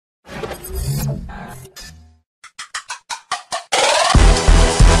Hey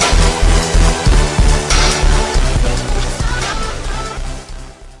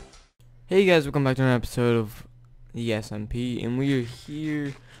guys, welcome back to an episode of the SMP, and we are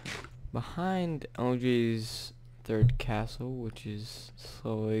here behind LJ's third castle, which is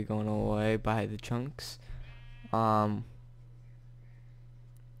slowly going away by the chunks. I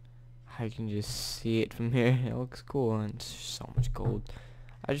can just see it from here. It looks cool, and it's so much gold.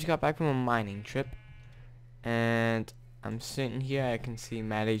 I just got back from a mining trip, and I'm sitting here. I can see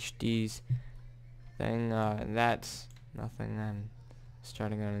Matt HD's thing. That's nothing. I'm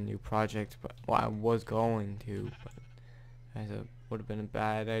starting on a new project, but well, I was going to, but it would have been a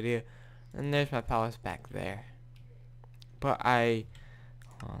bad idea. And there's my palace back there. But I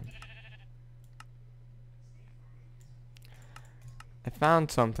found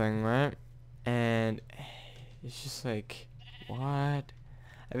something, right? And it's just like, what?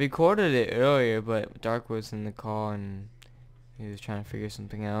 I recorded it earlier, but Dark was in the call and he was trying to figure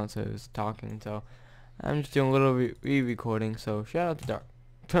something out, so he was talking, so I'm just doing a little re-recording, so shout out to Dark.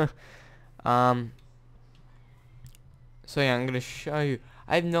 So yeah, I'm gonna show you.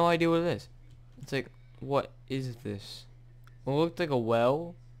 I have no idea what it is. It's like, what is this? It looked like a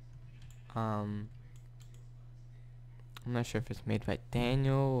well. I'm not sure if it's made by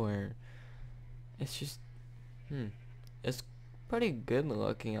Daniel or it's just, it's pretty good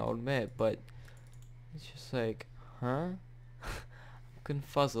looking, I'll admit, but it's just like, huh? I'm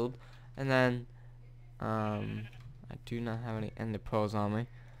confuzzled. And then I do not have any ender pearls on me,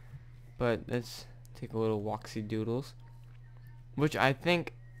 but let's take a little walksy doodles, which I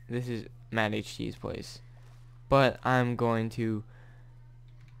think this is Matt HD's place, but I'm going to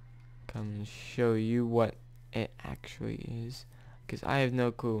come and show you what it actually is, because I have no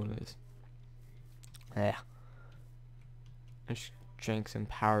clue what it is. Yeah, I just drank some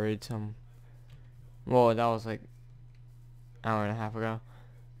Powerade, well, that was like an hour and a half ago,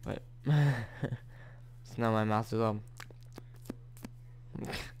 but so now my mouth is all.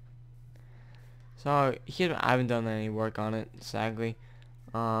 So here, I haven't done any work on it, sadly.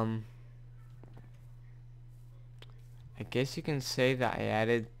 I guess you can say that I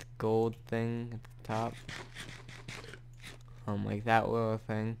added the gold thing at the top. Like that little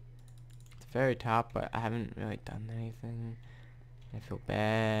thing at the very top, but I haven't really done anything. I feel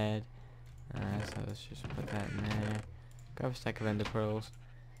bad. So let's just put that in there. Grab a stack of ender pearls.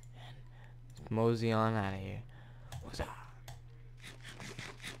 And let's mosey on out of here. What's up?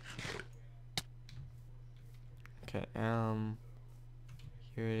 Okay,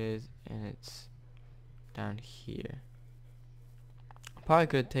 here it is, and it's down here. Probably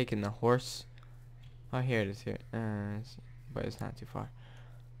could have taken the horse. Oh, here it is here. But it's not too far.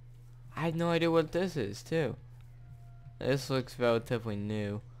 I had no idea what this is, too. This looks relatively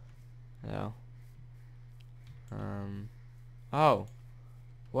new, though. Oh,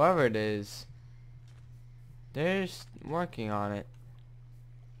 whoever it is, they're just working on it.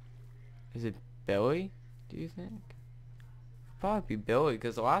 Is it Billy? Do you think? Probably be Billy,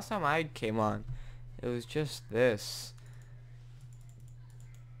 because the last time I came on, it was just this.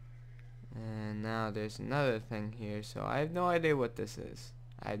 And now there's another thing here, so I have no idea what this is.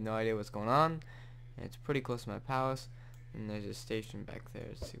 I have no idea what's going on. And it's pretty close to my palace, and there's a station back there.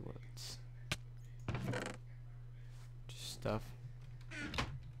 Let's see what's just stuff.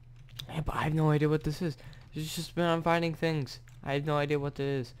 Yeah, but I have no idea what this is. It's just been on finding things. I have no idea what it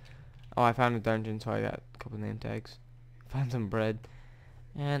is. Oh, I found a dungeon, so I got a couple name tags. Found some bread,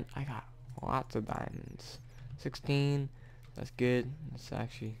 and I got lots of diamonds. 16. That's good. Let's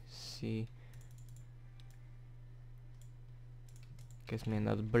actually see. Gives me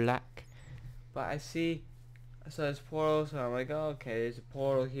another black. But I see. I saw this portal, so I'm like, oh, okay, there's a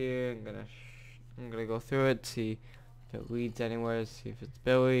portal here. I'm gonna go through it, see if it leads anywhere. See if it's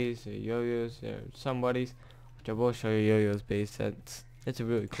Billy's or YoYoer's or somebody's. Which I will show you YoYoer's base. It's a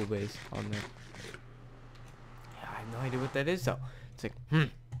really cool base on there. Yeah, I have no idea what that is though. It's like,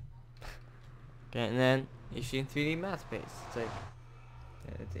 Okay, and then HG in 3D math base. It's like,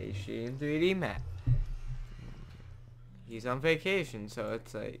 it's HG in 3D math. He's on vacation, so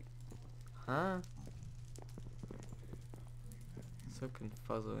it's like, huh? So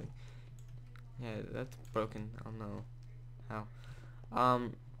confuzzling. Yeah, that's broken. I don't know how.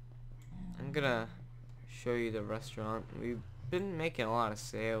 I'm gonna show you the restaurant. We've been making a lot of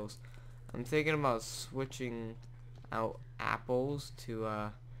sales. I'm thinking about switching out apples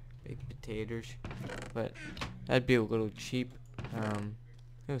to baked potatoes, but that'd be a little cheap.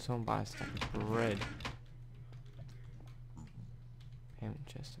 Someone buy a stack of bread. Payment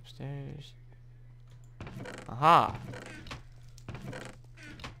chest upstairs. Aha!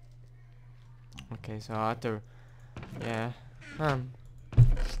 Okay, so I'll have to, yeah,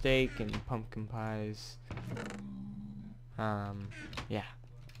 steak and pumpkin pies. Yeah,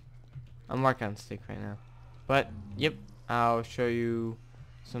 I'm working on steak right now, but yep, I'll show you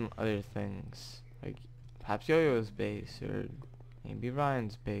some other things, like perhaps YoYoer's base or maybe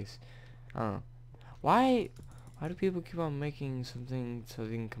Ryan's base. I don't know. Why do people keep on making something so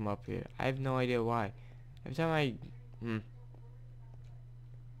they can come up here? I have no idea why. Every time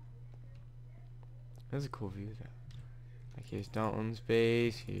that's a cool view though. Like here's Dalton's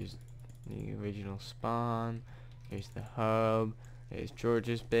base, here's the original spawn, here's the hub, here's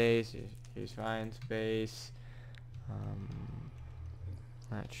George's base, here's Ryan's base.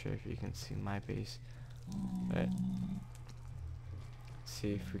 Not sure if you can see my base, but let's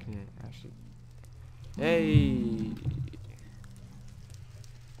see if we can actually. Hey!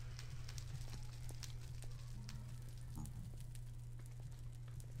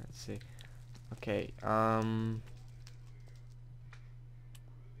 Let's see. Okay, I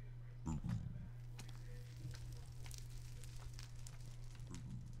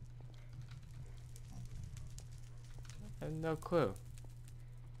have no clue.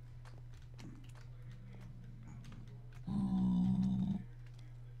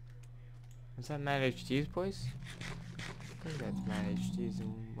 Is that Matt HD's place? I think that's Matt HD's,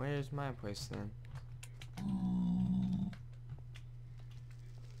 and where's my place then? I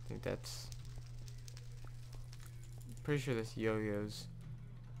think that's... pretty sure that's YoYoer's.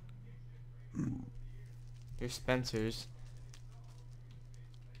 Here's Spencer's.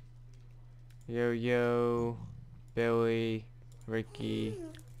 YoYoer, Billy, Ricky,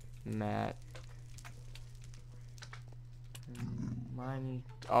 Matt.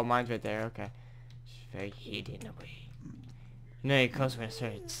 Mine's right there, okay. It's very hidden away. You know your customer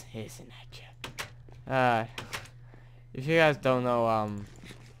starts hissing at you. If you guys don't know,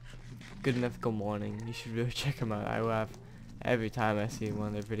 Good Mythical Morning, you should really check him out. I laugh every time I see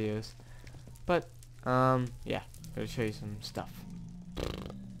one of their videos. But, yeah, gonna show you some stuff.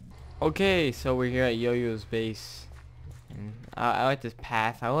 Okay, so we're here at YoYoer's base. And I like this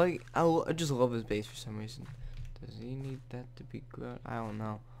path. I just love his base for some reason. Does he need that to be good? I don't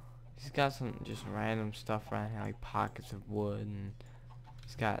know. He's got some just random stuff around here, like pockets of wood, and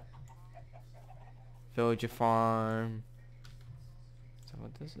he's got villager farm. Is that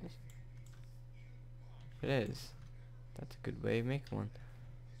what this is? It is. That's a good way to make one.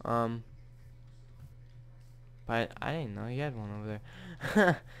 But I didn't know he had one over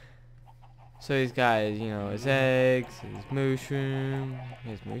there. So he's got, you know, his eggs, his mushroom,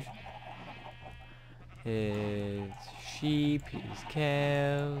 his sheep, his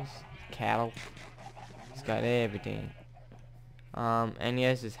cows, cattle. He's got everything. And he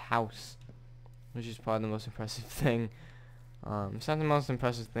has his house, which is probably the most impressive thing. It's not the most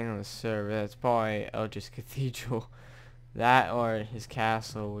impressive thing on the server. That's probably Eldritch Cathedral. That or his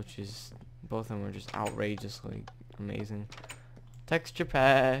castle, which is, both of them are just outrageously amazing. Texture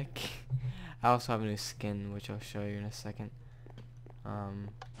pack. I also have a new skin, which I'll show you in a second.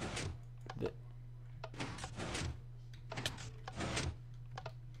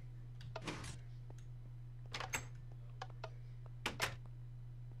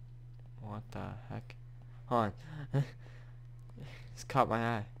 What the heck? Hold on. It's caught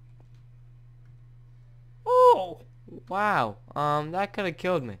my eye. Oh! Wow. That could have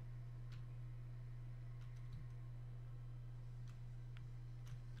killed me.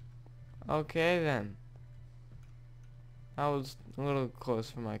 Okay then. That was a little close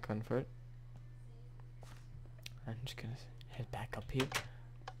for my comfort. I'm just gonna head back up here. Okay.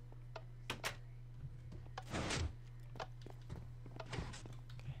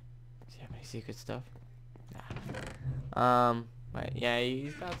 Does he have any secret stuff? Nah. But yeah,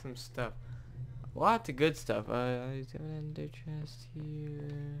 he's got some stuff. Lots of good stuff. He's got an ender chest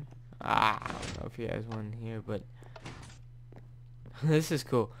here. I don't know if he has one here, but this is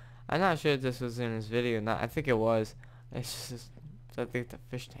cool. I'm not sure if this was in his video or not. I think it was. It's just, I think the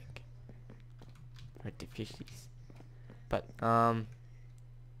fish tank. Or the fishies. But,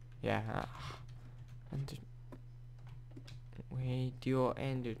 yeah. Where do your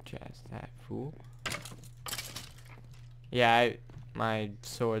ender chest at, fool? Yeah, my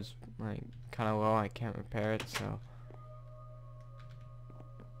sword's, like, kind of low. I can't repair it, so.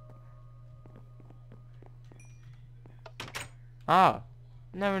 Oh.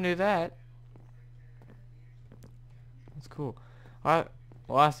 Never knew that. That's cool.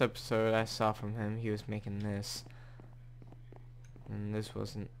 Last episode I saw from him, he was making this. And this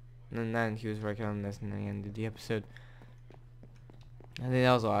wasn't. And then he was working on this and then he ended the episode. I think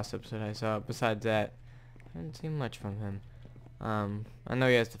that was the last episode I saw. Besides that, I didn't see much from him. I know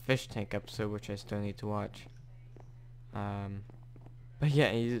he has the fish tank episode, which I still need to watch. But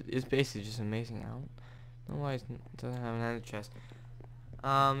yeah, his base is just amazing. I don't know why he doesn't have an ender chest.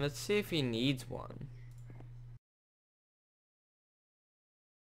 Let's see if he needs one.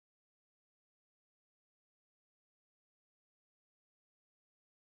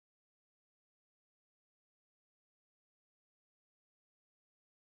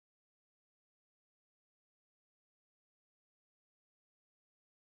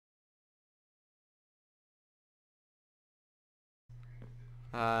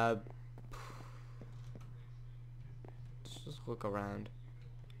 Let's just look around.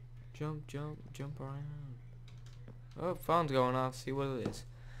 Jump, jump, jump around. Oh, phone's going off. See what it is.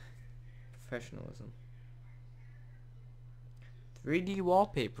 Professionalism. 3D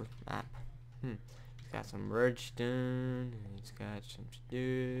wallpaper map. He's got some redstone. He's got some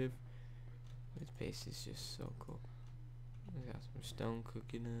stuff. His base is just so cool. He's got some stone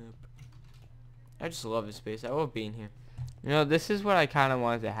cooking up. I just love his base. I love being here. You know, this is what I kind of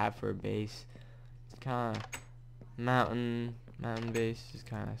wanted to have for a base. It's kind of mountain base. Just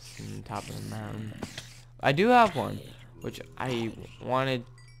kind of on the top of the mountain. I do have one, which I wanted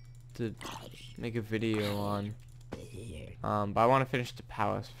to make a video on. But I want to finish the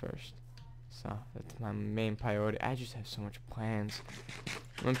palace first. So that's my main priority. I just have so much plans.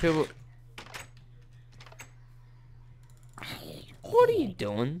 When people... What are you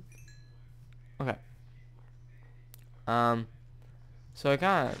doing? Okay. So it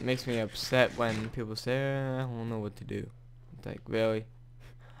kind of makes me upset when people say, I don't know what to do. It's like, really?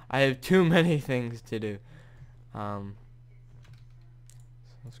 I have too many things to do. So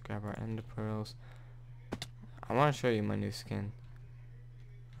let's grab our ender pearls. I want to show you my new skin.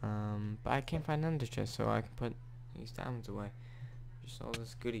 But I can't find ender chest, so I can put these diamonds away. Just all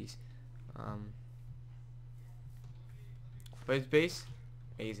those goodies. But his base,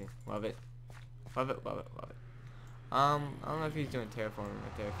 amazing. Love it. Love it, love it, love it. I don't know if he's doing terraforming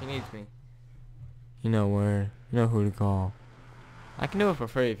right there. If he needs me, you know where, you know who to call. I can do it for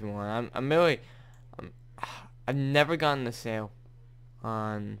free if you want. I've never gotten a sale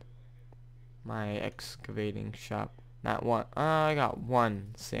on my excavating shop. Not one. I got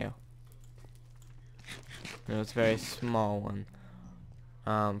one sale. You know, it's a very small one.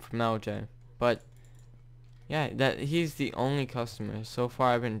 From LJ. But yeah, that he's the only customer. So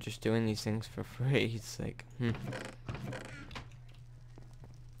far I've been just doing these things for free. It's like,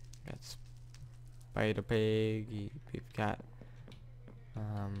 Got Spider Pig, we've got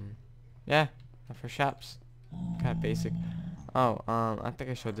yeah, for shops. Kind of basic. Oh, I think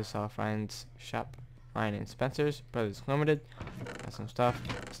I showed this off. Ryan's shop. Ryan and Spencer's Brothers Limited. Got some stuff,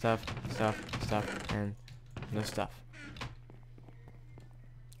 and no stuff.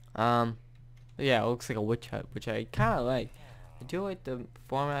 Yeah, it looks like a witch hut, which I kind of like. I do like the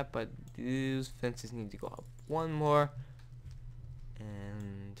format, but these fences need to go up one more.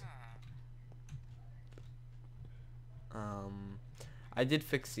 And I did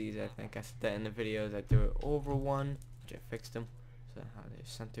fix these. I think I said that in the videos. I threw it over one, which I fixed them, so how they're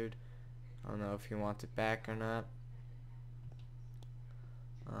centered. I don't know if you want it back or not.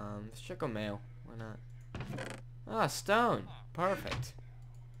 Let's check on mail. Why not? Ah, stone. Perfect.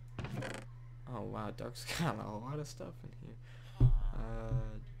 Oh wow, Dark's got a lot of stuff in here.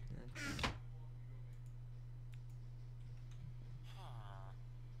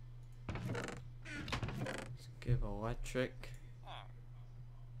 Let's give electric.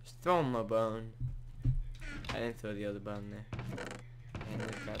 Just throw him a bone. I didn't throw the other bone there. And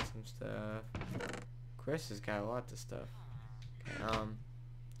we've got some stuff. Chris has got a lot of stuff. Okay,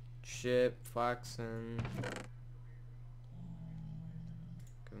 chip, flaxen.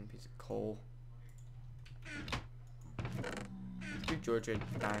 Give him a piece of coal. Let's do Georgia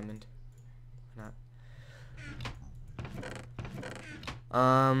diamond. Why not?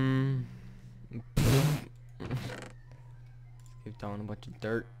 Keep throwing a bunch of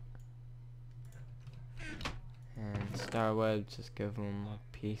dirt. And star webs, just give them a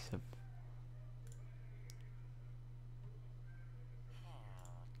piece of.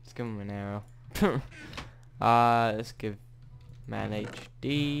 Let's give them an arrow. Let's give man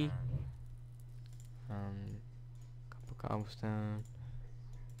HD. Couple cobblestone.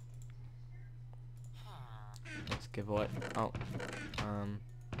 Let's give what? Oh,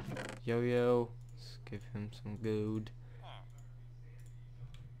 YoYoer. Let's give him some gold.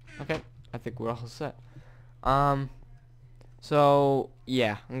 Okay, I think we're all set. So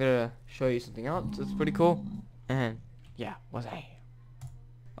yeah, I'm gonna show you something else that's pretty cool. And yeah, what's that?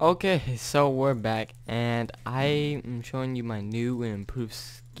 Okay, so we're back, and I am showing you my new and improved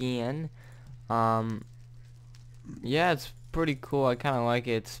skin. Yeah, it's pretty cool. I kind of like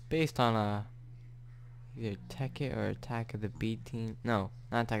it. It's based on either Tech It or Attack of the Bee Team. No,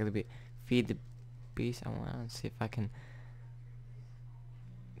 not Attack of the Bee. Feed the Beast. I want to see if I can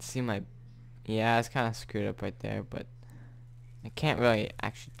see my. Yeah, it's kind of screwed up right there, but I can't really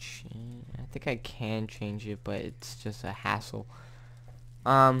actually change. I think I can change it, but it's just a hassle.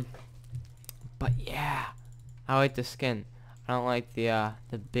 But yeah, I like the skin. I don't like the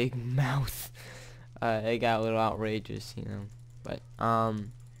big mouth. It got a little outrageous, you know. But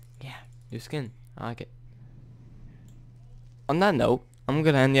yeah, new skin. I like it. On that note, I'm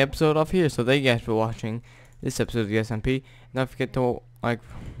gonna end the episode off here. So thank you guys for watching this episode of the SMP. Don't forget to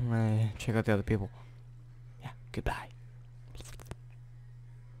check out the other people. Yeah, goodbye.